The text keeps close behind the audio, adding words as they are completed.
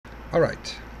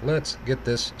Alright, let's get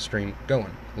this stream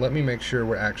going. Let me make sure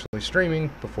we're actually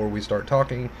streaming before we start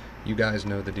talking. You guys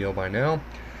know the deal by now.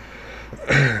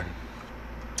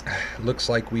 Looks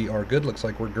like we are good. Looks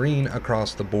like we're green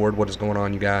across the board. What is going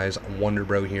on, you guys?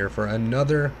 WonderBro here for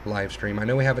another live stream. I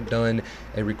know we haven't done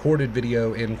a recorded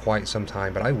video in quite some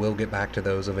time, but I will get back to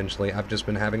those eventually. I've just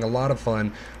been having a lot of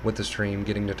fun with the stream,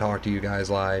 getting to talk to you guys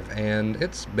live, and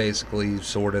it's basically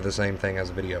sort of the same thing as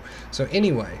a video. So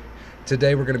anyway,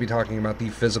 today we're going to be talking about the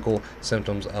physical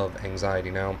symptoms of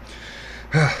anxiety. Now,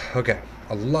 okay,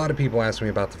 a lot of people ask me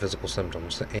about the physical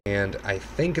symptoms, and I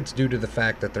think it's due to the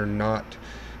fact that they're not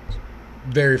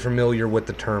very familiar with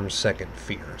the term second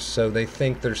fear. So they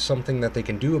think there's something that they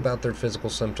can do about their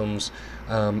physical symptoms,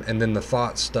 and then the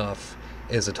thought stuff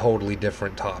is a totally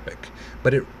different topic.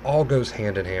 But it all goes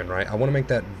hand in hand, right? I want to make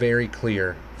that very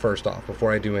clear first off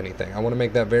before I do anything. I want to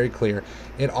make that very clear.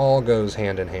 It all goes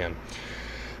hand in hand.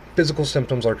 Physical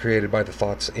symptoms are created by the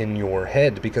thoughts in your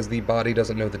head because the body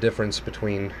doesn't know the difference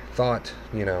between thought,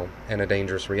 and a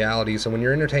dangerous reality. So when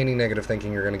you're entertaining negative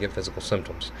thinking, you're going to get physical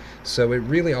symptoms. So it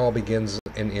really all begins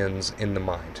and ends in the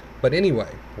mind. But anyway,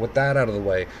 with that out of the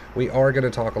way, we are going to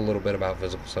talk a little bit about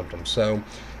physical symptoms. So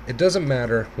it doesn't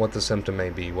matter what the symptom may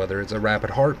be, whether it's a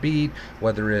rapid heartbeat,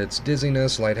 whether it's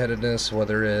dizziness, lightheadedness,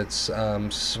 whether it's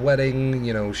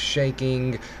sweating,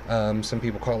 shaking, some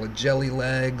people call it jelly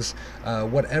legs,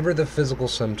 whatever the physical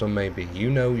symptom may be, you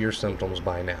know your symptoms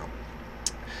by now.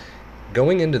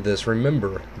 Going into this,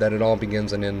 remember that it all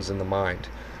begins and ends in the mind.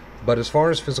 But as far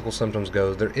as physical symptoms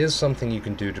go, there is something you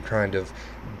can do to kind of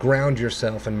ground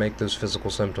yourself and make those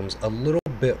physical symptoms a little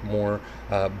bit more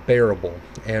bearable.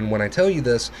 And when I tell you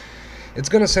this, it's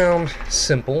going to sound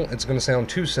simple, it's going to sound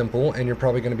too simple, and you're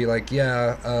probably going to be like,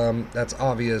 yeah, that's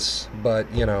obvious, but,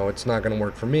 it's not going to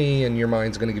work for me, and your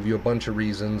mind's going to give you a bunch of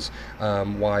reasons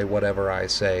why whatever I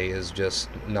say is just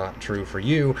not true for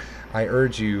you. I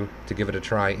urge you to give it a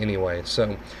try anyway.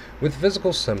 So, with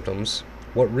physical symptoms,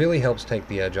 what really helps take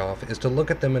the edge off is to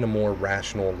look at them in a more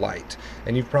rational light.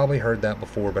 And you've probably heard that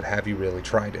before, but have you really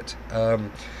tried it?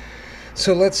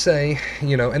 So let's say,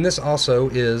 and this also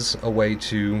is a way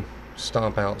to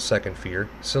stomp out second fear.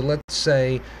 So let's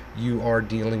say you are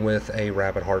dealing with a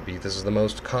rapid heartbeat. This is the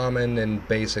most common and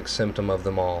basic symptom of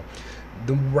them all.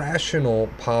 The rational,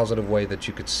 positive way that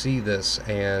you could see this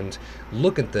and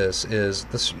look at this is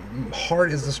the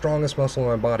heart is the strongest muscle in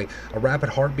my body. A rapid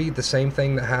heartbeat, the same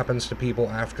thing that happens to people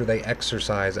after they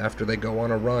exercise, after they go on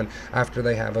a run, after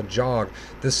they have a jog.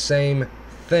 The same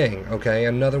thing, okay?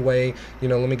 Another way,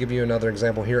 let me give you another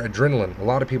example here. Adrenaline. A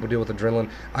lot of people deal with adrenaline.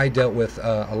 I dealt with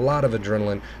a lot of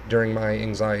adrenaline during my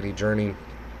anxiety journey.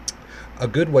 A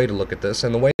good way to look at this,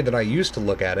 and the way that I used to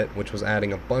look at it, which was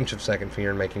adding a bunch of second fear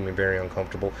and making me very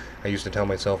uncomfortable, I used to tell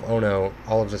myself, oh no,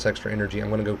 all of this extra energy, I'm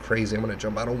going to go crazy, I'm going to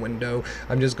jump out a window,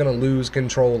 I'm just going to lose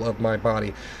control of my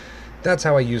body. That's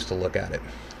how I used to look at it.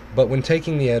 But when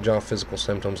taking the edge off physical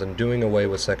symptoms and doing away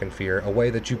with second fear, a way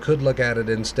that you could look at it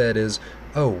instead is,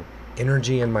 oh,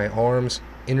 energy in my arms,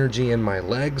 energy in my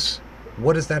legs.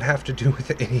 What does that have to do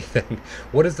with anything?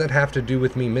 What does that have to do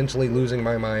with me mentally losing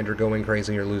my mind or going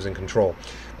crazy or losing control?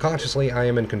 Consciously, I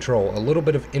am in control. A little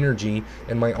bit of energy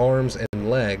in my arms and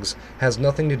legs has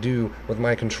nothing to do with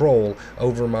my control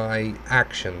over my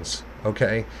actions,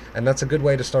 okay? And that's a good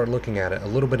way to start looking at it. A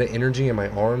little bit of energy in my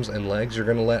arms and legs. You're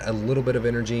going to let a little bit of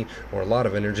energy or a lot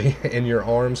of energy in your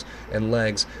arms and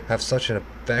legs have such an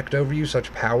effect over you,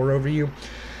 such power over you.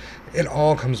 It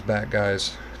all comes back,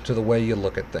 guys, to the way you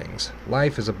look at things.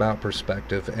 Life is about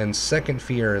perspective, and second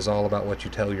fear is all about what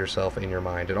you tell yourself in your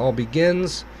mind. It all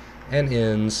begins and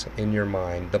ends in your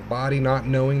mind. The body not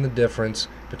knowing the difference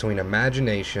between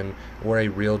imagination or a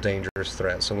real dangerous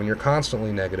threat. So when you're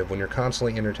constantly negative, when you're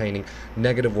constantly entertaining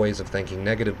negative ways of thinking,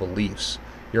 negative beliefs,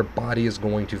 your body is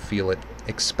going to feel it,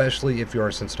 especially if you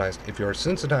are sensitized. If you are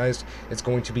sensitized, it's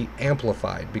going to be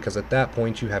amplified because at that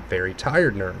point you have very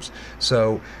tired nerves.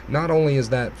 So not only is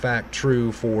that fact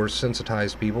true for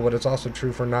sensitized people, but it's also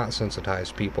true for not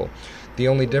sensitized people. The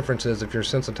only difference is if you're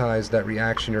sensitized, that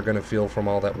reaction you're going to feel from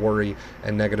all that worry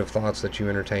and negative thoughts that you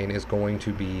entertain is going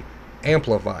to be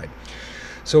amplified.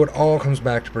 So it all comes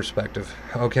back to perspective,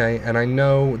 okay? And I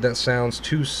know that sounds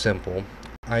too simple.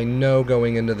 I know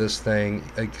going into this thing,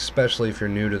 especially if you're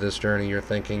new to this journey, you're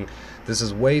thinking this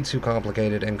is way too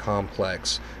complicated and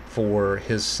complex for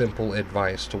his simple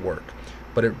advice to work.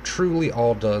 But it truly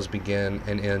all does begin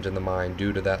and end in the mind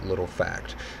due to that little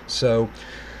fact. So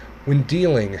When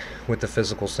dealing with the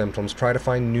physical symptoms, try to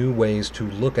find new ways to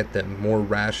look at them, more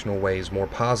rational ways, more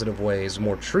positive ways,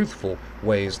 more truthful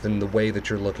ways than the way that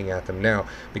you're looking at them now,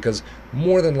 because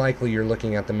more than likely you're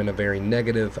looking at them in a very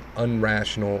negative,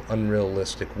 unrational,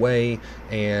 unrealistic way,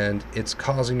 and it's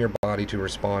causing your body to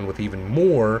respond with even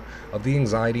more of the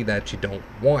anxiety that you don't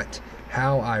want.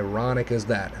 How ironic is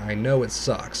that? I know it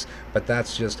sucks, but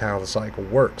that's just how the cycle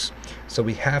works. So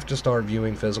we have to start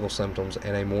viewing physical symptoms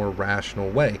in a more rational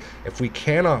way. If we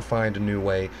cannot find a new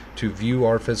way to view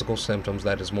our physical symptoms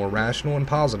that is more rational and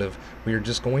positive, we are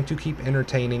just going to keep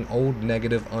entertaining old,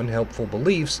 negative, unhelpful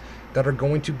beliefs that are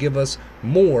going to give us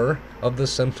more of the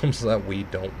symptoms that we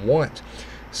don't want.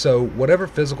 So whatever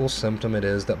physical symptom it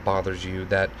is that bothers you,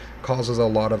 that causes a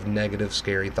lot of negative,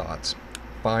 scary thoughts,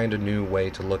 find a new way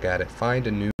to look at it. Find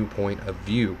a new point of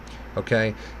view,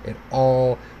 okay? It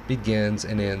all begins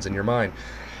and ends in your mind.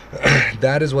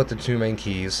 That is what the 2 main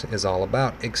keys is all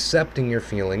about. Accepting your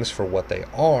feelings for what they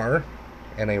are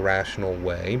in a rational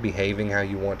way, behaving how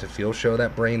you want to feel. Show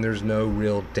that brain there's no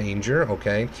real danger,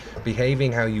 okay?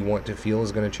 Behaving how you want to feel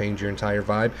is going to change your entire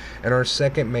vibe. And our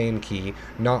second main key,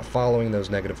 not following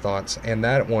those negative thoughts. And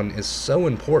that one is so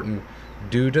important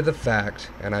due to the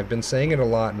fact, and I've been saying it a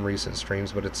lot in recent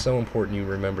streams, but it's so important you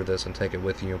remember this and take it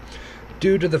with you,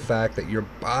 due to the fact that your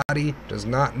body does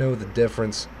not know the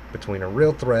difference between a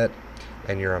real threat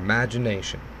and your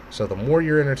imagination. So the more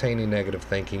you're entertaining negative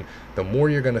thinking, the more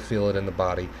you're going to feel it in the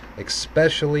body,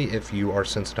 especially if you are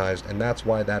sensitized, and that's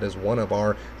why that is one of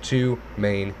our 2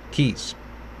 main keys,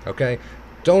 okay?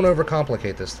 Don't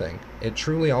overcomplicate this thing. It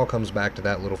truly all comes back to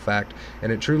that little fact,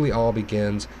 and it truly all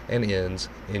begins and ends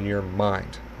in your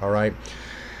mind, all right?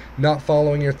 Not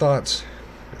following your thoughts,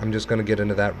 I'm just going to get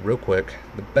into that real quick.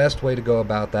 The best way to go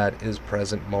about that is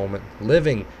present moment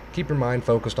living. Keep your mind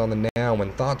focused on the now.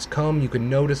 When thoughts come, you can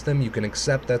notice them, you can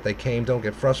accept that they came. Don't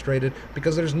get frustrated,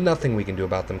 because there's nothing we can do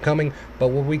about them coming, but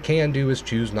what we can do is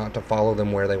choose not to follow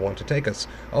them where they want to take us.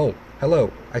 Oh,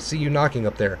 hello, I see you knocking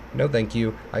up there. No thank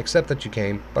you. I accept that you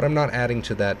came, but I'm not adding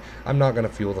to that. I'm not going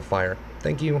to fuel the fire.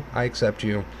 Thank you, I accept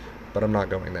you, but I'm not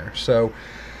going there. So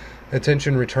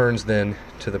attention returns then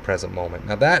to the present moment.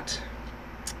 Now that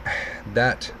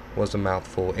was a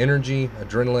mouthful. Energy,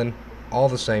 adrenaline, all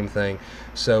the same thing.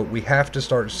 So we have to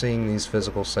start seeing these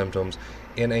physical symptoms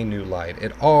in a new light.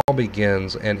 It all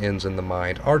begins and ends in the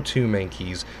mind. Our 2 main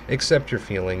keys: accept your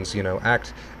feelings,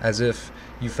 act as if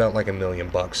you felt like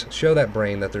 $1,000,000. Show that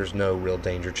brain that there's no real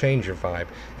danger. Change your vibe,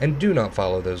 and do not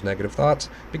follow those negative thoughts,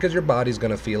 because your body's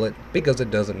going to feel it, because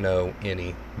it doesn't know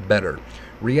any better.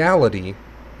 Reality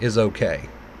is okay.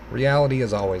 Reality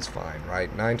is always fine,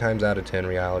 right? 9 times out of 10,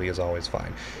 reality is always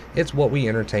fine. It's what we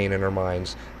entertain in our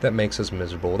minds that makes us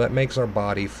miserable, that makes our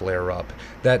body flare up,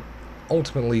 that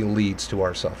ultimately leads to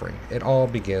our suffering. It all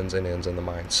begins and ends in the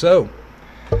mind. So,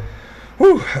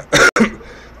 whew,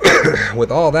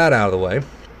 with all that out of the way,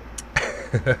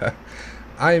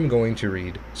 I am going to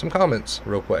read some comments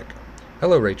real quick.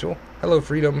 Hello, Rachel. Hello,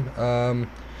 Freedom.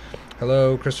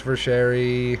 Hello, Christopher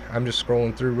Sherry. I'm just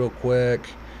scrolling through real quick.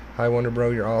 Hi, Wonder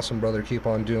Bro. You're awesome, brother. Keep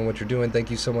on doing what you're doing. Thank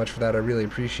you so much for that. I really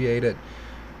appreciate it.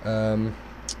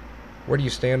 Where do you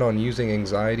stand on using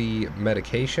anxiety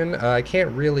medication? I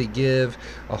can't really give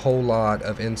a whole lot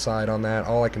of insight on that.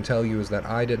 All I can tell you is that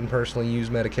I didn't personally use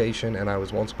medication, and I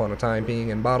was once upon a time peeing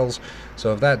in bottles.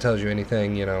 So if that tells you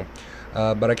anything,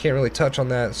 but I can't really touch on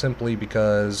that simply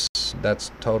because that's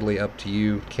totally up to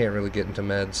you. Can't really get into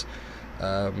meds.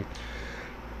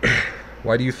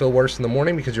 Why do you feel worse in the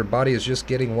morning? Because your body is just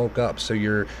getting woke up. So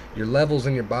your levels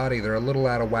in your body, they're a little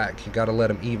out of whack. You got to let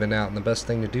them even out. And the best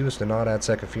thing to do is to not add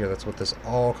second fear. That's what this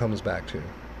all comes back to.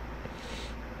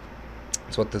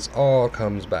 That's what this all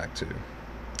comes back to.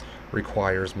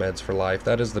 Requires meds for life.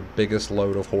 That is the biggest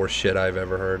load of horse shit I've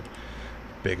ever heard.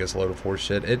 Biggest load of horse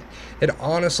shit. It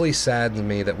honestly saddens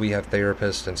me that we have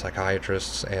therapists and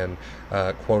psychiatrists and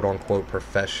quote-unquote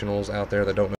professionals out there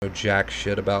that don't know jack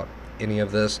shit about any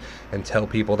of this and tell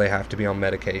people they have to be on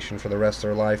medication for the rest of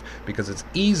their life, because it's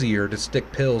easier to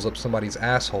stick pills up somebody's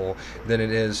asshole than it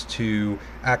is to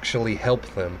actually help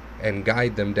them and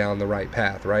guide them down the right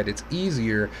path, right? It's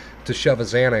easier to shove a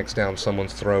Xanax down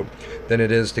someone's throat than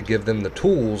it is to give them the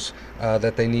tools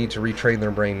that they need to retrain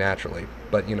their brain naturally.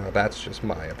 But that's just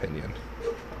my opinion.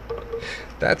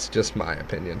 That's just my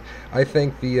opinion. I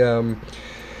think the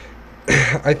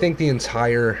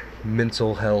entire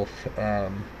mental health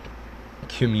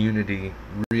community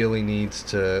really needs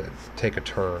to take a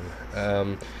turn,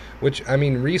 which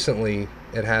recently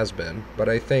it has been, but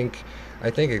I think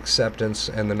acceptance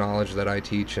and the knowledge that I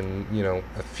teach and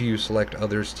a few select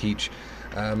others teach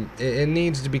It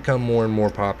needs to become more and more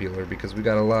popular, because we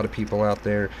got a lot of people out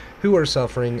there who are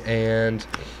suffering, and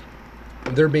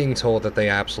they're being told that they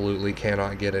absolutely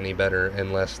cannot get any better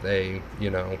unless they,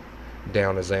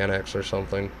 down a Xanax or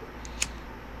something.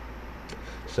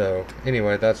 So,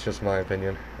 anyway, that's just my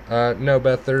opinion. No,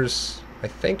 Beth, there's, I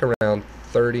think, around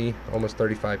 30, almost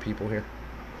 35 people here.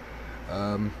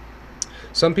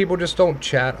 Some people just don't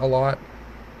chat a lot,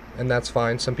 and that's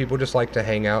fine. Some people just like to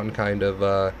hang out and kind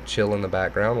of chill in the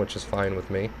background, which is fine with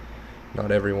me.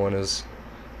 Not everyone is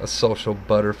a social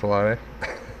butterfly.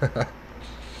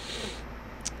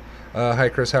 Hi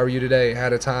Chris, how are you today?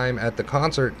 Had a time at the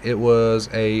concert. It was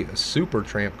a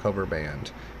Supertramp cover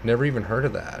band. Never even heard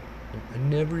of that. I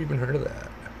never even heard of that.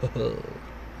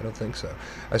 I don't think so.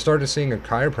 I started seeing a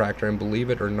chiropractor, and believe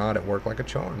it or not, it worked like a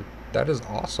charm. That is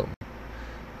awesome.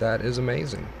 That is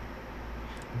amazing.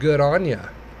 Good on ya.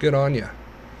 Good on ya.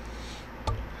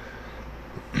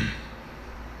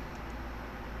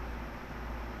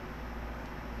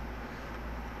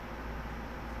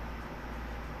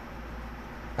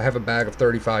 I have a bag of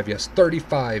 35, yes,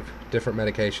 35 different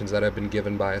medications that have been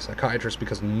given by a psychiatrist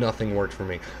because nothing worked for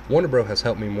me. Wonder Bro has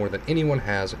helped me more than anyone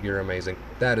has. You're amazing.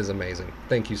 That is amazing.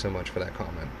 Thank you so much for that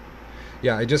comment.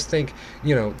 Yeah, I just think,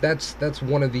 that's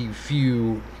one of the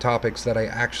few topics that I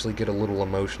actually get a little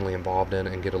emotionally involved in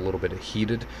and get a little bit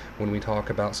heated when we talk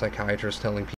about psychiatrists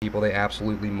telling people they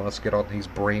absolutely must get on these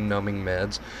brain-numbing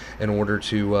meds in order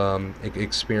to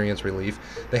experience relief.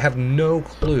 They have no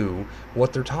clue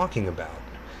what they're talking about.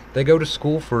 They go to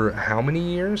school for how many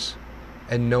years?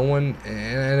 And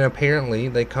and apparently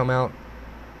they come out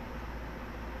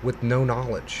with no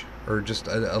knowledge, or just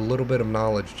a little bit of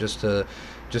knowledge just to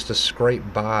scrape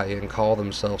by and call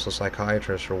themselves a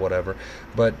psychiatrist or whatever.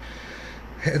 But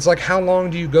it's like, how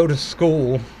long do you go to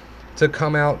school to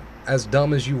come out as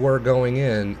dumb as you were going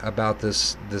in about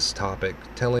this topic,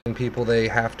 telling people they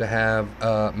have to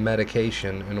have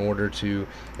medication in order to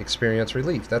experience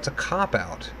relief? That's a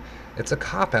cop-out. It's a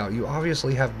cop-out. You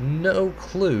obviously have no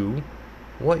clue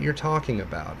what you're talking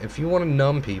about. If you want to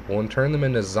numb people and turn them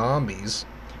into zombies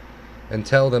and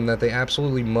tell them that they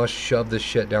absolutely must shove this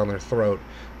shit down their throat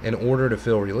in order to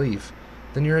feel relief,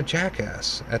 then you're a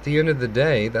jackass. At the end of the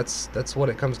day, that's what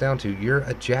it comes down to. You're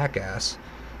a jackass,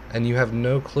 and you have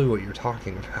no clue what you're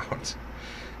talking about.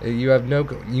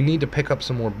 You need to pick up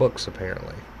some more books,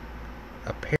 apparently.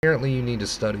 Apparently you need to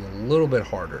study a little bit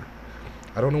harder.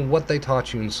 I don't know what they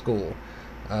taught you in school,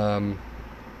 but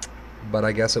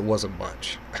I guess it wasn't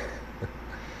much.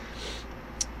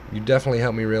 You definitely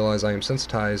helped me realize I am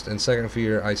sensitized, and second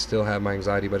fear, I still have my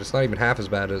anxiety, but it's not even half as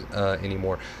bad as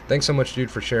anymore. Thanks so much,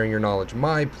 dude, for sharing your knowledge.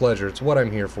 My pleasure. It's what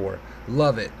I'm here for.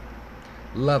 Love it.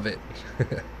 Love it.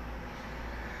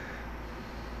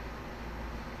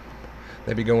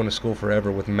 They'd be going to school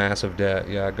forever with massive debt.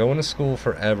 Yeah, going to school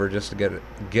forever just to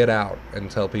get out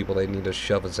and tell people they need to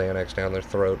shove a Xanax down their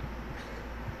throat.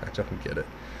 I don't get it.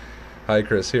 Hi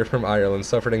Chris, here from Ireland.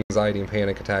 Suffered anxiety and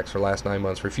panic attacks for the last 9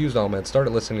 months. Refused all meds. Started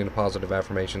listening to positive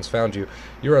affirmations. Found you.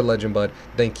 You're a legend, bud.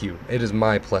 Thank you. It is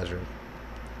my pleasure.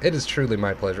 It is truly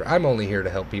my pleasure. I'm only here to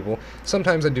help people.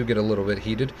 Sometimes I do get a little bit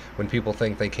heated when people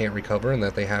think they can't recover and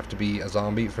that they have to be a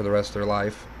zombie for the rest of their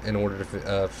life in order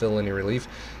to feel any relief.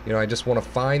 I just want to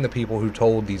find the people who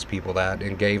told these people that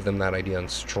and gave them that idea and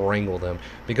strangle them,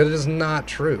 because it is not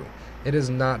true. It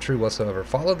is not true whatsoever.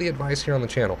 Follow the advice here on the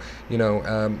channel.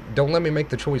 Don't let me make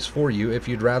the choice for you. If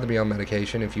you'd rather be on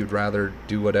medication, if you'd rather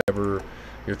do whatever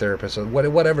your therapist says,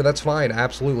 whatever, that's fine.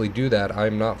 Absolutely do that.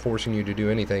 I'm not forcing you to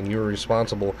do anything. You're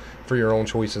responsible for your own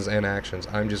choices and actions.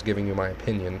 I'm just giving you my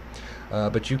opinion.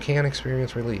 But you can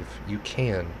experience relief. You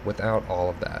can, without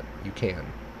all of that. You can.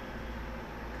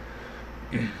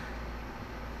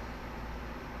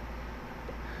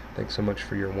 Thanks so much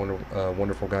for your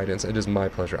wonderful guidance. It is my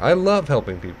pleasure. I love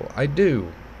helping people. I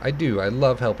do. I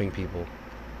love helping people.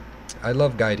 I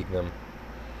love guiding them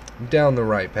down the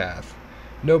right path.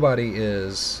 Nobody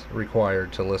is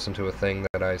required to listen to a thing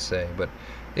that I say, but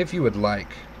if you would like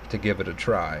to give it a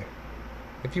try,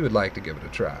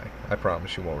 I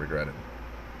promise you won't regret it.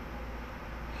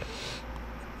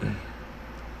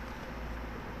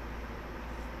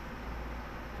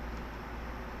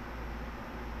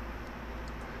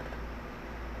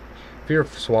 Fear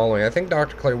of swallowing. I think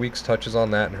Dr. Claire Weeks touches on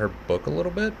that in her book a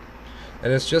little bit.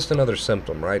 And it's just another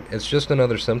symptom, right? It's just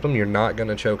another symptom. You're not going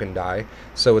to choke and die.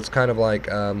 So it's kind of like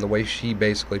the way she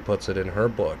basically puts it in her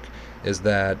book is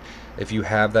that if you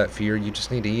have that fear, you just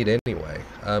need to eat anyway.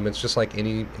 It's just like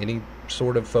any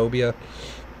sort of phobia.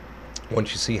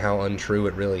 Once you see how untrue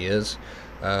it really is,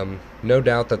 no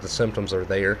doubt that the symptoms are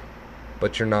there,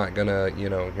 but you're not gonna,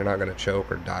 you're not gonna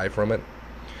choke or die from it.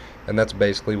 And that's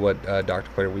basically what Dr.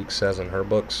 Claire Weeks says in her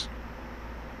books.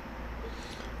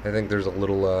 I think there's a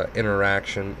little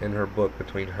interaction in her book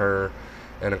between her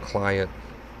and a client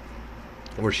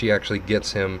where she actually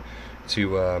gets him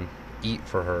to eat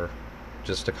for her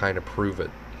just to kind of prove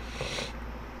it.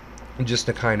 Just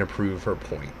to kind of prove her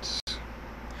point.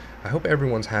 I hope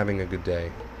everyone's having a good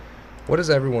day. What has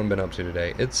everyone been up to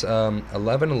today? It's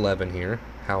 11:11 here.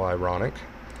 How ironic.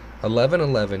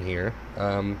 11:11 here.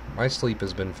 My sleep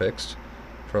has been fixed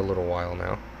for a little while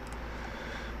now.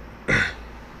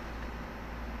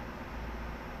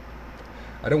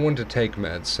 I don't want to take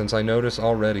meds since I notice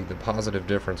already the positive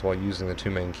difference while using the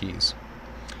 2 main keys.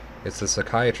 It's the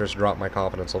psychiatrist dropped my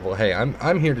confidence level. Hey,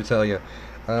 I'm here to tell you,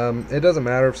 it doesn't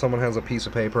matter if someone has a piece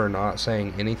of paper or not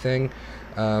saying anything.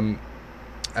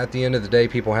 At the end of the day,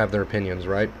 people have their opinions,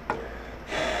 right?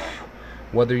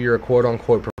 Whether you're a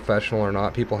quote-unquote professional or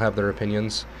not, people have their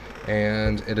opinions.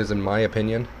 And it is in my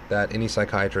opinion that any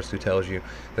psychiatrist who tells you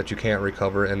that you can't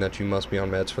recover and that you must be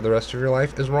on meds for the rest of your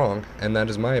life is wrong. And that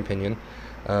is my opinion.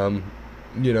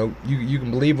 You know, you can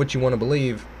believe what you want to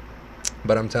believe,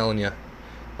 but I'm telling you,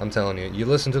 you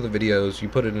listen to the videos, you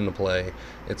put it into play,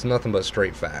 it's nothing but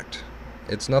straight fact.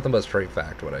 It's nothing but straight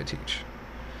fact what I teach.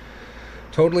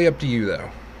 Totally up to you, though.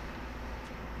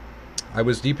 I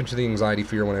was deep into the anxiety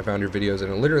fear when I found your videos,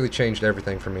 and it literally changed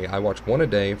everything for me. I watch 1 a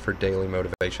day for daily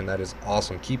motivation. That is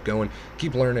awesome. Keep going,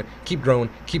 keep learning, keep growing,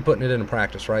 keep putting it into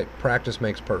practice, right? Practice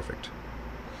makes perfect.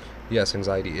 Yes,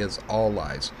 anxiety is all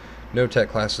lies. No tech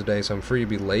classes today, so I'm free to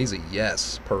be lazy.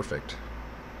 Yes, perfect.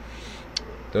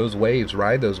 Those waves,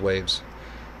 ride those waves.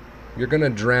 You're going to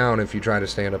drown if you try to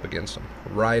stand up against them.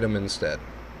 Ride them instead.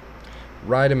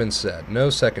 Ride them instead. No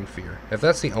second fear. If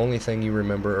that's the only thing you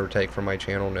remember or take from my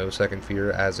channel, no second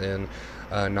fear, as in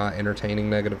not entertaining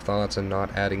negative thoughts and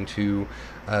not adding to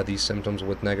these symptoms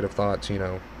with negative thoughts, you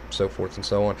know, so forth and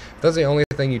so on. If that's the only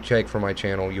thing you take from my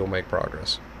channel, you'll make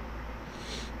progress.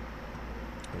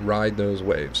 Ride those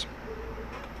waves.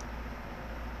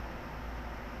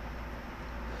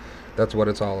 That's what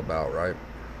it's all about, right?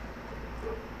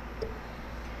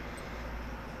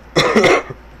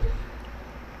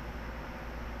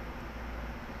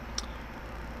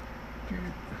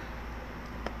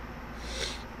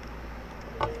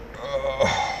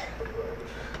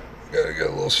 Gotta get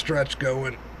a little stretch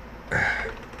going.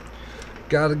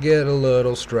 Gotta get a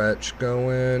little stretch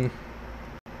going.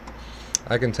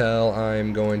 I can tell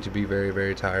I'm going to be very,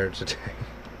 very tired today.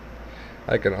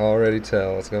 I can already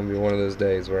tell it's going to be one of those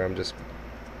days where I'm just,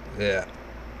 yeah.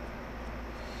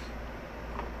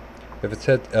 If it's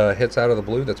hits out of the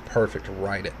blue, that's perfect.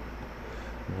 Write it.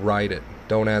 Write it.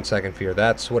 Don't add second fear.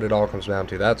 That's what it all comes down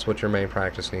to. That's what your main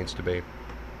practice needs to be.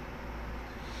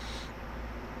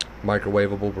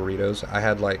 Microwavable burritos. I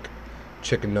had like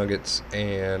chicken nuggets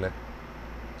and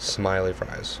smiley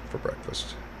fries for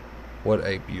breakfast. What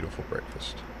a beautiful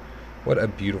breakfast. What a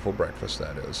beautiful breakfast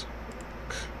that is.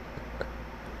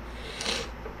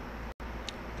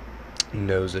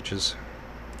 Nose itches.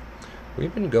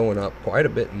 We've been going up quite a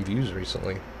bit in views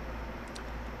recently.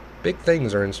 Big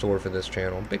things are in store for this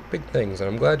channel. Big, big things. And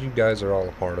I'm glad you guys are all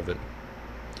a part of it.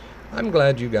 I'm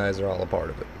glad you guys are all a part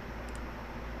of it.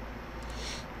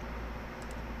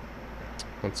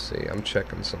 Let's see. I'm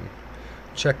checking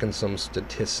some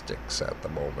statistics at the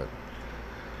moment.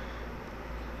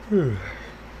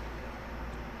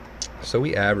 So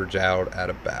we average out at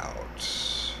about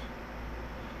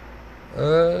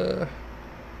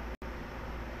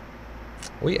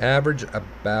we average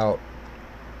about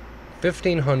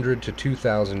 1,500 to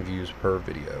 2,000 views per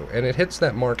video, and it hits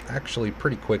that mark actually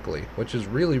pretty quickly, which is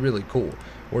really, really cool.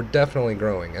 We're definitely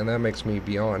growing, and that makes me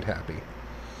beyond happy.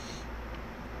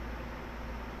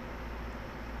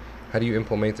 How do you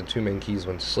implement the 2 main keys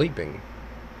when sleeping?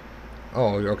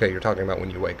 Oh, okay, you're talking about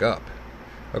when you wake up.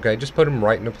 Okay, just put them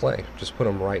right into play. Just put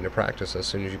them right into practice as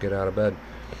soon as you get out of bed.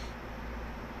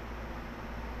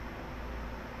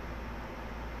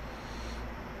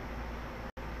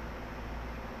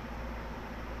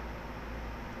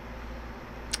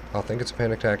 I'll think it's a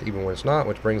panic attack even when it's not,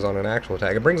 which brings on an actual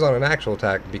attack. It brings on an actual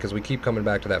attack because we keep coming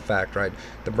back to that fact, right?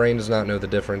 The brain does not know the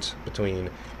difference between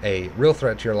a real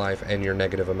threat to your life and your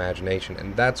negative imagination,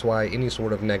 and that's why any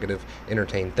sort of negative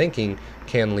entertained thinking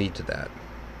can lead to that.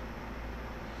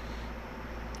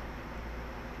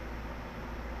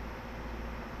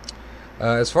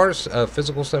 As far as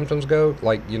physical symptoms go,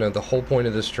 like, you know, the whole point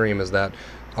of this stream is that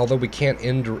although we can't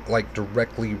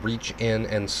directly reach in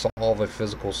and solve a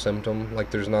physical symptom,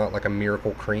 like there's not like a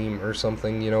miracle cream or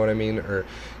something, you know what I mean, or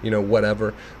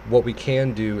whatever. What we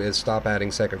can do is stop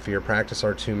adding second fear, practice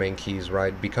our two main keys,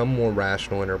 right? Become more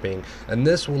rational in our being, and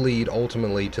this will lead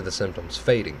ultimately to the symptoms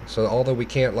fading. So although we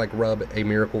can't like rub a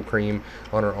miracle cream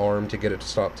on our arm to get it to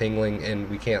stop tingling, and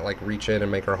we can't like reach in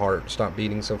and make our heart stop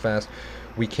beating so fast,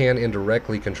 we can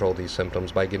indirectly control these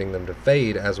symptoms by getting them to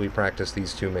fade as we practice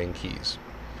these two main keys.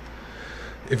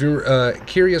 If you're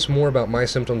curious more about my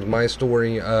symptoms, my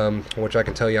story, which I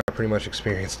can tell you, I pretty much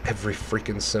experienced every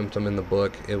freaking symptom in the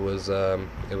book. It was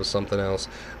something else.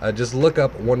 Just look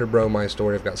up Wonder Bro My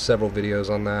Story. I've got several videos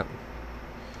on that,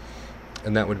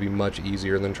 and that would be much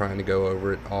easier than trying to go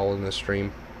over it all in this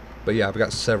stream. But yeah, I've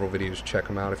got several videos. Check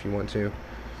them out if you want to.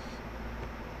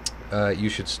 You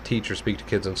should teach or speak to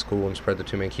kids in school and spread the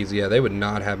two main keys. Yeah, they would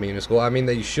not have me in a school. I mean,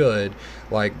 they should.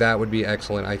 Like, that would be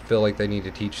excellent. I feel like they need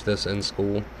to teach this in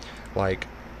school. Like,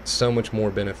 so much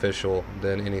more beneficial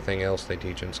than anything else they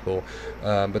teach in school.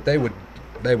 But they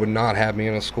would not have me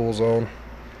in a school zone.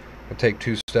 I'd take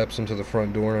 2 steps into the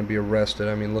front door and I'd be arrested.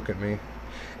 I mean, look at me.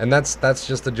 And that's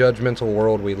just the judgmental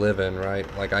world we live in, right?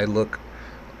 Like, I look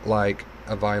like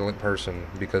a violent person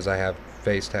because I have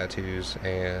face tattoos,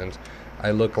 and I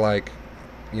look like,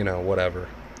 whatever.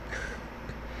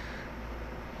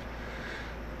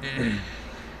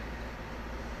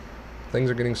 Things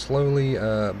are getting slowly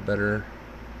better,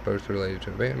 both related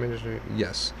to the industry.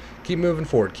 Yes. Keep moving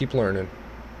forward. Keep learning.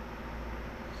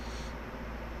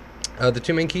 The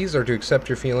two main keys are to accept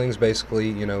your feelings,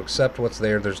 basically, accept what's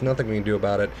there. There's nothing we can do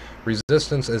about it.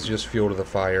 Resistance is just fuel to the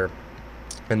fire.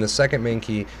 And the second main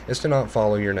key is to not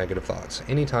follow your negative thoughts.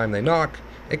 Anytime they knock,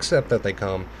 accept that they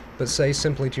come, but say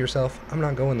simply to yourself, I'm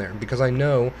not going there, because I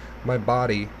know my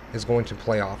body is going to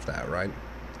play off that, right?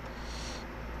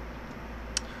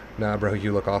 Nah, bro,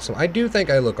 you look awesome. I do think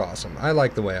I look awesome. I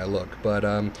like the way I look, but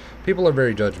people are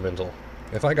very judgmental.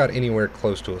 If I got anywhere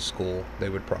close to a school, they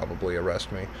would probably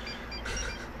arrest me.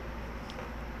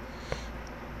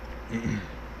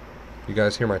 You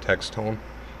guys hear my text tone?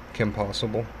 Kim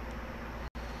Possible.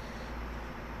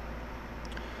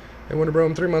 Hey, Wonder Bro,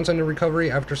 I'm 3 months into recovery.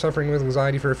 After suffering with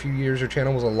anxiety for a few years, your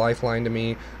channel was a lifeline to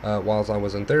me whilst I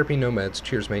was in therapy. No meds.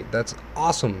 Cheers, mate. That's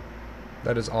awesome.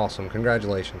 That is awesome.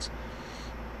 Congratulations.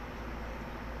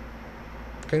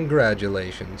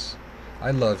 Congratulations.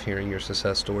 I love hearing your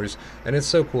success stories, and it's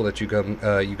so cool that you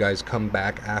guys come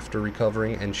back after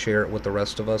recovering and share it with the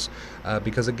rest of us,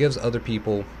 because it gives other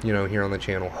people, here on the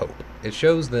channel hope. It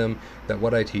shows them that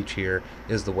what I teach here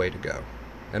is the way to go,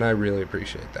 and I really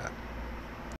appreciate that.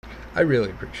 I really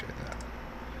appreciate that.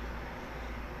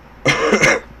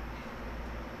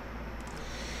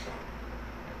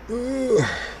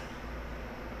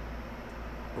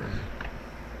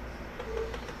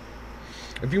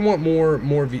 If you want more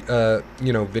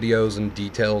videos and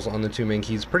details on the two main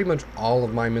keys, pretty much all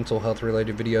of my mental health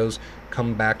related videos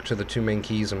come back to the two main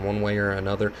keys in one way or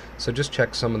another. So just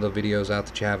check some of the videos out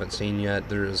that you haven't seen yet.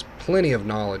 There's plenty of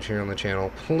knowledge here on the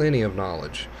channel, plenty of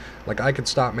knowledge. Like, I could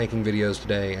stop making videos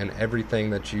today, and everything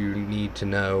that you need to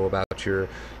know about your,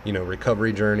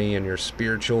 recovery journey and your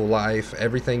spiritual life,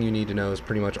 everything you need to know is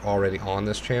pretty much already on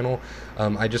this channel.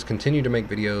 I just continue to make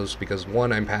videos because,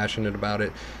 1, I'm passionate about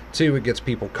it, 2, it gets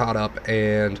people caught up,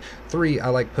 and 3, I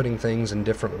like putting things in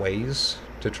different ways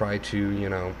to try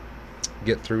to,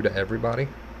 get through to everybody.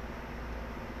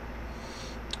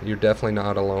 You're definitely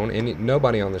not alone.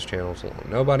 Nobody on this channel is alone.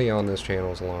 Nobody on this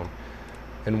channel is alone.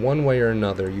 In one way or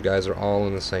another, you guys are all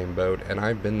in the same boat, and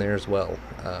I've been there as well.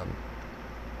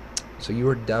 So you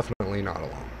are definitely not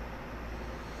alone.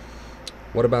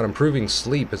 What about improving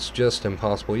sleep? It's just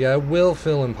impossible. Yeah, it will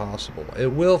feel impossible.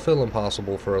 It will feel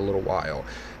impossible for a little while,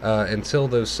 until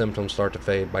those symptoms start to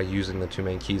fade by using the two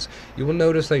main keys. You will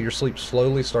notice that your sleep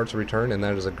slowly starts to return, and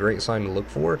that is a great sign to look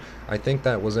for. I think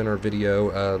that was in our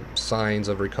video, signs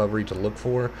of recovery to look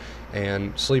for,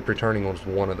 and sleep returning was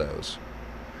one of those.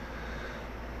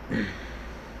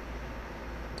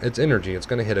 It's energy. It's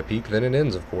going to hit a peak, then it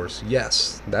ends, of course.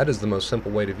 Yes, that is the most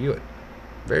simple way to view it.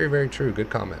 Very, very true. Good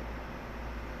comment.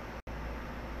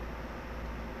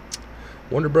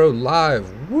 Wonder Bro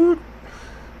live. Woo!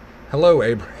 Hello,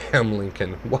 Abraham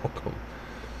Lincoln. Welcome.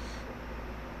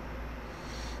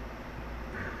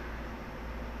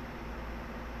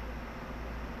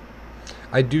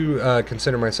 I do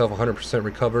consider myself 100%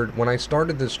 recovered. When I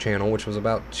started this channel, which was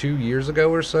about 2 years ago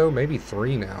or so, maybe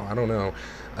 3 now, I don't know.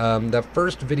 The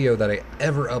first video that I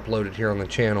ever uploaded here on the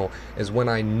channel is when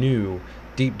I knew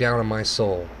deep down in my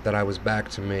soul that I was back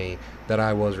to me, that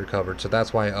I was recovered. So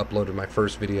that's why I uploaded my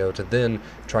first video, to then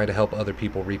try to help other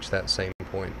people reach that same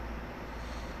point.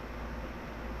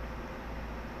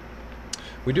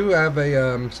 We do have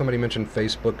a, somebody mentioned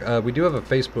Facebook. We do have a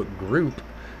Facebook group.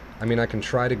 I mean, I can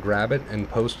try to grab it and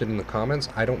post it in the comments.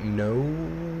 I don't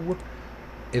know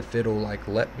if it'll, like,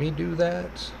 let me do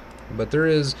that. But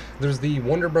there's the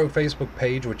WonderBro Facebook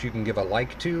page, which you can give a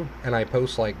like to, and I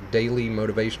post, like, daily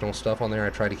motivational stuff on there. I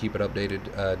try to keep it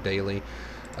updated daily.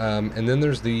 And then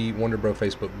there's the WonderBro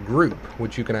Facebook group,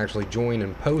 which you can actually join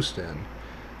and post in.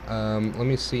 Let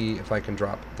me see if I can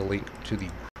drop the link to the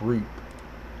group.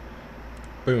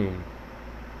 Boom.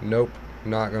 Nope,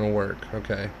 not gonna work.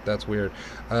 Okay, that's weird.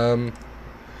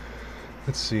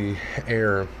 Let's see,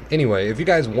 error. Anyway, if you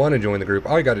guys want to join the group,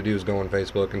 all you got to do is go on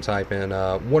Facebook and type in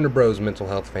WonderBros Mental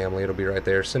Health Family. It'll be right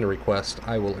there. Send a request.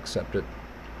 I will accept it.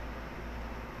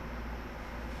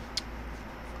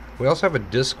 We also have a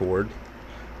Discord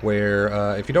where,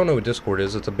 if you don't know what Discord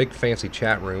is, it's a big fancy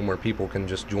chat room where people can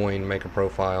just join, make a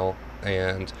profile,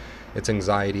 and it's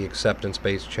anxiety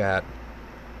acceptance-based chat.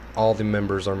 All the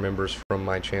members are members from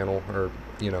my channel, or,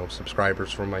 you know,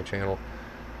 subscribers from my channel.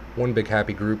 One big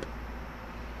happy group.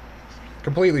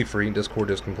 Completely free.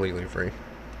 Discord is completely free.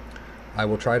 I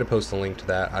will try to post the link to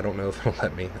that. I don't know if it'll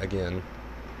let me again.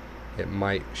 It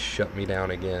might shut me down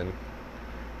again.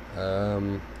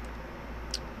 No,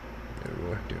 I don't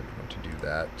want to do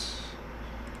that.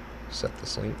 Set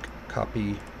this link.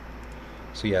 Copy.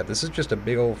 So yeah, this is just a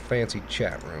big old fancy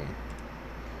chat room.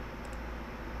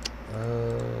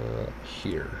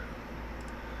 Here.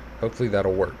 Hopefully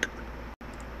that'll work.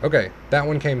 Okay, that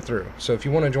one came through. So if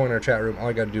you want to join our chat room, all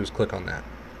you got to do is click on that.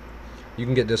 You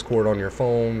can get Discord on your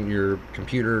phone, your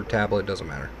computer, tablet, doesn't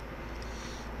matter.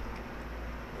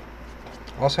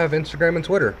 Also have Instagram and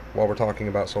Twitter. While we're talking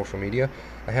about social media,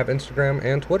 I have Instagram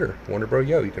and Twitter,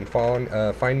 WonderBroYo. You can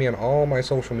follow, find me on all my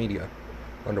social media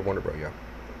under WonderBroYo.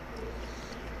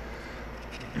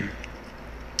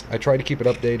 I try to keep it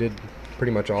updated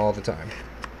pretty much all the time.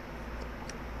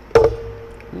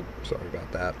 Oops, sorry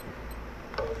about that.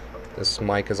 This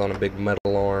mic is on a big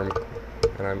metal arm,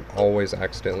 and I'm always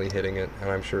accidentally hitting it,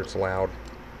 and I'm sure it's loud.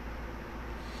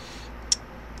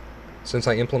 Since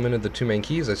I implemented the 2 main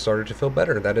keys, I started to feel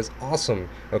better. That is awesome,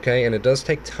 okay? And it does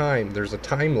take time. There's a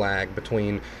time lag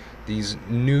between these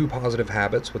new positive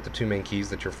habits with the 2 main keys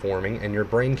that you're forming and your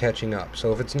brain catching up.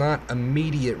 So if it's not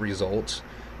immediate results,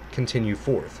 continue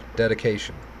forth.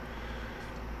 Dedication.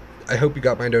 I hope you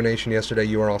got my donation yesterday.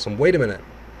 You are awesome. Wait a minute.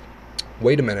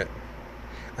 Wait a minute.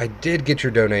 I did get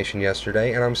your donation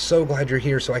yesterday, and I'm so glad you're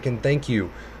here so I can thank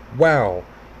you. Wow.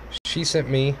 She sent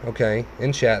me, okay,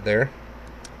 in chat there,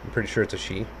 I'm pretty sure it's a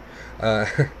she,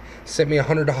 sent me a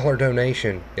 $100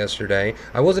 donation yesterday.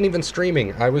 I wasn't even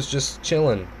streaming. I was just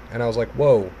chilling, and I was like,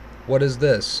 whoa, what is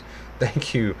this?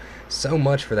 Thank you so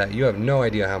much for that. You have no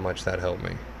idea how much that helped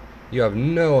me. You have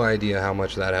no idea how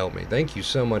much that helped me. Thank you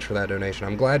so much for that donation.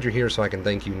 I'm glad you're here so I can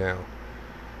thank you now.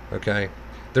 Okay?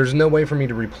 There's no way for me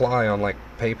to reply on, like,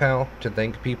 PayPal to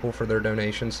thank people for their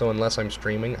donations, so unless I'm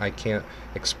streaming, I can't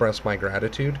express my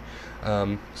gratitude.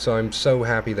 So I'm so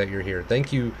happy that you're here.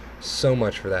 Thank you so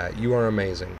much for that. You are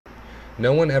amazing.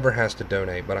 No one ever has to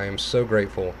donate, but I am so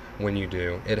grateful when you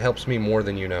do. It helps me more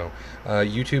than you know.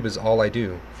 YouTube is all I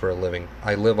do for a living.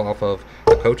 I live off of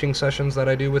the coaching sessions that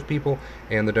I do with people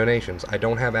and the donations. I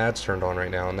don't have ads turned on right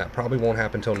now, and that probably won't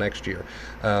happen until next year.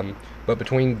 But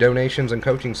between donations and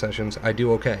coaching sessions, I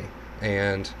do okay.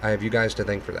 And I have you guys to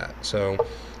thank for that. So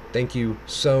thank you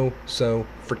so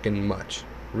freaking much.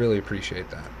 Really appreciate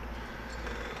that.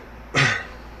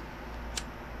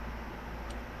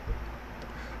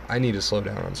 I need to slow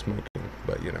down on smoking,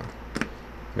 but you know,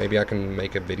 maybe I can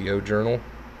make a video journal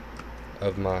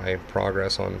of my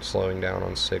progress on slowing down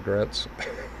on cigarettes.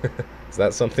 Is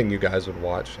that something you guys would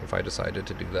watch if I decided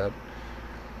to do that?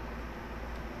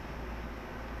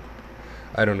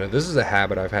 I don't know. This is a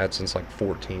habit I've had since like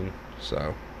 14,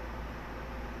 so.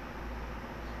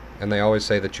 And they always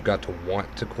say that you got to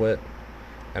want to quit,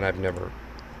 and I've never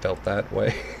felt that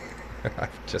way.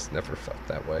 I've just never felt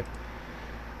that way.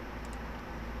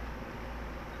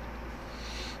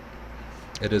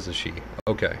 It is a she.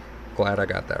 Okay. Glad I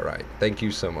got that right. Thank you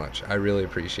so much. I really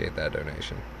appreciate that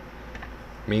donation.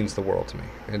 Means the world to me.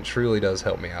 It truly does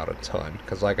help me out a ton.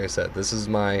 Because like I said, this is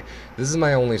my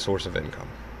only source of income.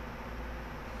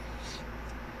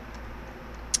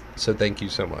 So thank you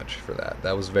so much for that.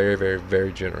 That was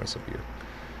very generous of you.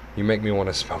 You make me want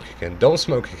to smoke again. Don't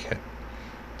smoke again.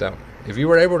 Don't. If you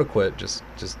were able to quit, just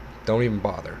don't even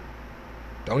bother.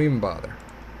 Don't even bother.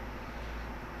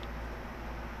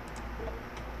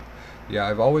 Yeah,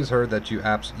 I've always heard that you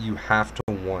have to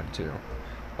want to.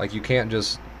 Like, you can't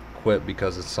just quit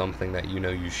because it's something that you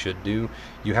know you should do.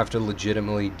 You have to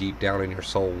legitimately, deep down in your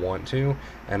soul, want to.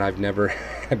 And I've never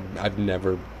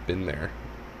been there.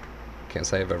 Can't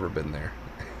say I've ever been there.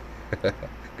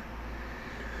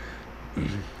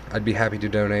 I'd be happy to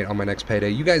donate on my next payday.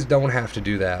 You guys don't have to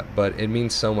do that, but it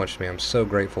means so much to me. I'm so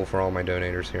grateful for all my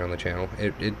donators here on the channel.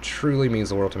 It truly means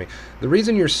the world to me. The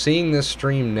reason you're seeing this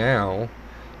stream now,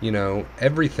 you know,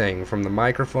 everything from the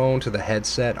microphone to the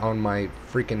headset on my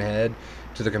freaking head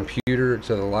to the computer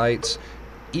to the lights,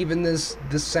 even this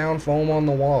sound foam on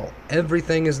the wall,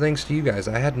 everything is thanks to you guys.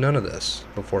 I had none of this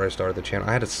before I started the channel.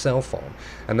 I had a cell phone,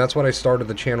 and that's what I started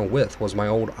the channel with, was my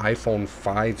old iPhone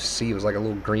 5C. It was like a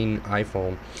little green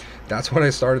iPhone. That's what I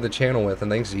started the channel with, and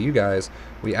thanks to you guys,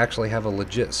 we actually have a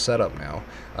legit setup now.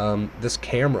 This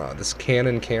camera, this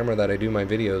Canon camera that I do my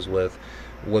videos with,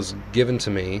 was given to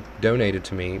me, donated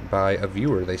to me by a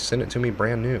viewer. They sent it to me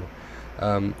brand new.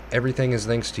 Everything is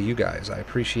thanks to you guys. I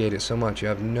appreciate it so much. You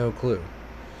have no clue.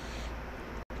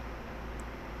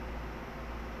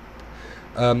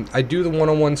 I do the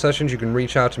one-on-one sessions. You can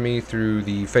reach out to me through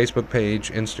the Facebook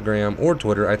page, Instagram, or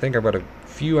Twitter. I think I've got a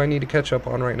few I need to catch up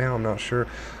on right now. I'm not sure.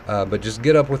 But just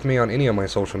get up with me on any of my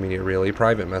social media, really.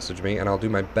 Private message me, and I'll do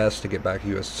my best to get back to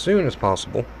you as soon as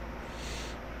possible.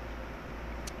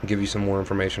 Give you some more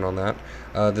information on that.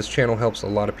 This channel helps a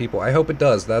lot of people. I hope it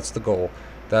does. That's the goal.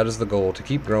 That is the goal, to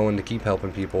keep growing, to keep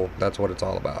helping people. That's what it's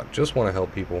all about. Just want to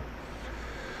help people.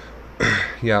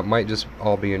 Yeah, it might just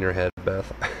all be in your head,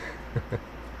 Beth.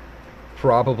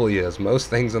 Probably is. Most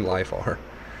things in life are.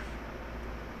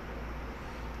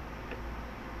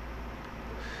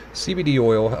 CBD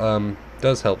oil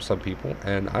does help some people,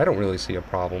 and I don't really see a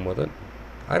problem with it.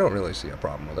 I don't really see a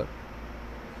problem with it.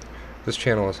 This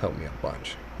channel has helped me a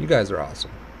bunch. You guys are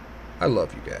awesome. I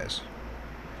love you guys.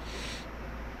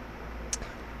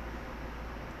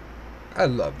 I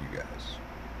love you guys.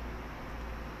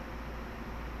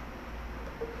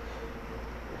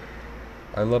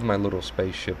 I love my little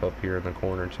spaceship up here in the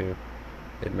corner too.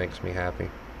 It makes me happy.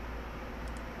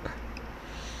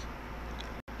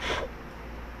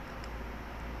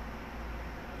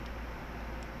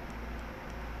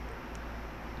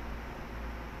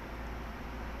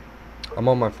 I'm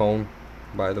on my phone,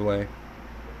 by the way.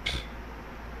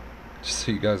 Just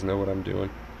so you guys know what I'm doing.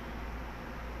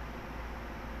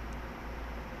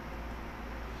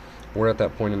 We're at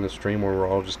that point in the stream where we're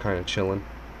all just kind of chilling.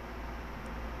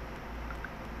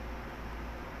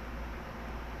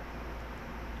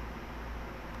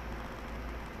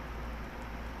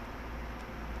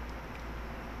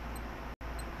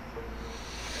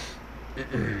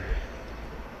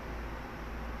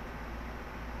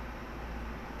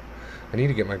 I need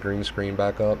to get my green screen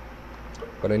back up,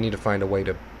 but I need to find a way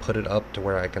to put it up to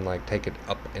where I can like take it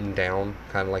up and down,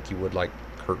 kind of like you would like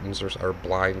curtains or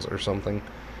blinds or something.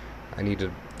 I need to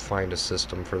find a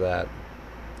system for that,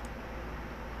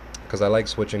 because I like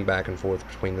switching back and forth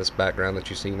between this background that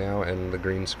you see now and the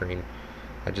green screen.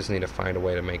 I just need to find a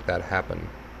way to make that happen.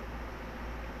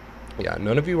 Yeah,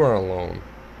 none of you are alone.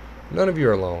 None of you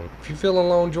are alone. If you feel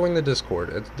alone, join the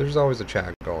Discord. There's always a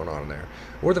chat going on there.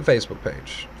 Or the Facebook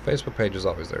page. The Facebook page is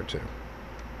always there too.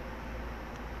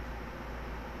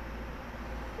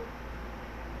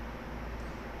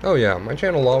 Oh yeah, my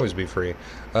channel will always be free.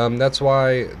 That's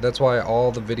why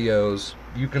all the videos,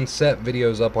 you can set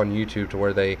videos up on YouTube to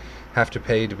where they have to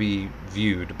pay to be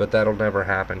viewed, but that'll never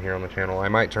happen here on the channel. I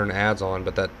might turn ads on,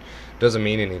 but that doesn't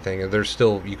mean anything. There's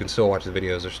still, you can still watch the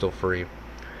videos. They're still free.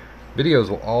 Videos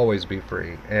will always be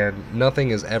free, and nothing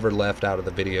is ever left out of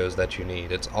the videos that you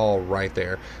need. It's all right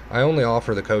there. I only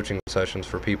offer the coaching sessions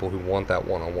for people who want that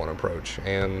one-on-one approach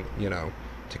and, you know,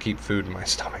 to keep food in my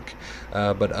stomach.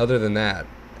 But other than that,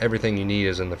 everything you need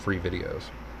is in the free videos,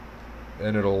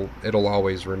 and it'll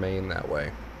always remain that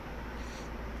way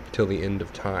till the end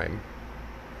of time.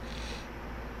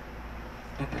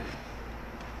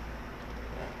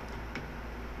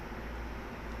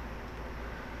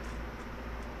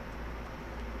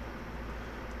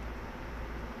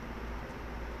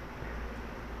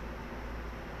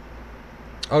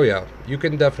 Oh yeah, you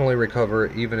can definitely recover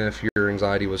even if your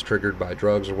anxiety was triggered by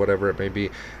drugs or whatever it may be.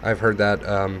 I've heard that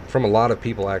from a lot of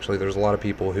people, actually. There's a lot of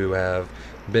people who have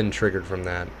been triggered from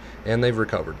that, and they've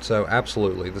recovered. So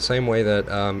absolutely, the same way that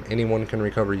anyone can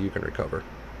recover, you can recover.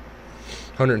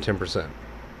 110%.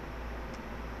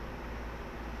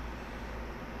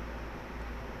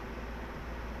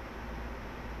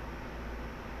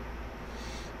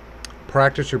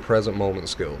 Practice your present moment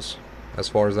skills. As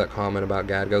far as that comment about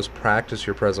GAD goes, practice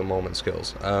your present moment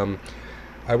skills.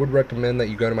 I would recommend that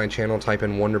you go to my channel, type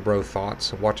in WonderBro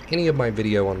Thoughts, watch any of my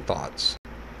video on thoughts.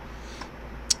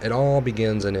 It all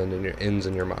begins and ends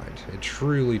in your mind. It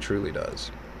truly, truly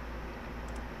does.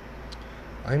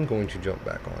 I'm going to jump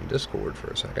back on Discord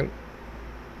for a second.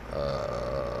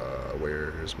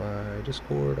 Where's my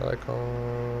Discord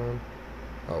icon?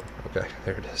 Oh, okay,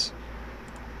 there it is.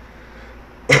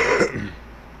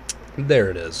 There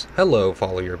it is. Hello,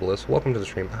 Follow Your Bliss. Welcome to the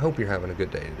stream. I hope you're having a good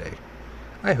day today.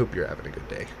 I hope you're having a good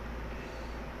day.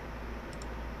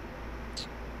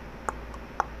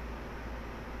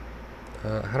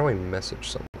 How do I message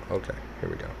someone? Okay, here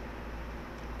we go.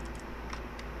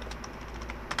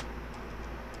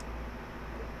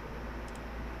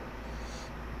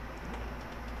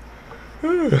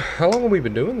 How long have we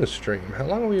been doing this stream? How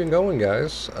long have we been going,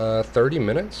 guys? 30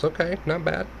 minutes? Okay, not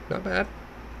bad, not bad.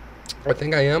 I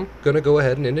think I am going to go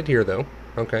ahead and end it here, though.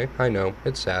 Okay, I know,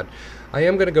 it's sad. I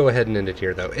am going to go ahead and end it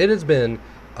here, though. It has been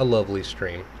a lovely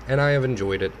stream, and I have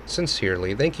enjoyed it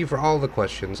sincerely. Thank you for all the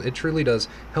questions. It truly does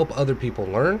help other people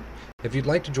learn. If you'd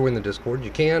like to join the Discord,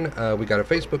 you can. We got a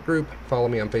Facebook group. Follow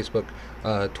me on Facebook,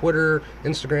 Twitter,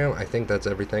 Instagram. I think that's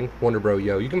everything.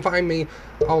 WonderBroYo. You can find me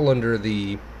all under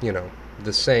the, you know,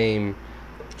 the same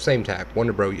tag,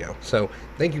 WonderBroYo. So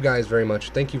thank you guys very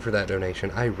much. Thank you for that donation.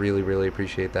 I really, really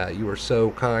appreciate that. You are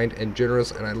so kind and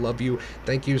generous, and I love you.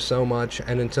 Thank you so much.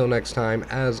 And until next time,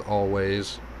 as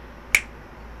always,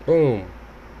 boom,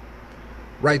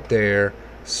 right there,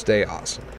 stay awesome.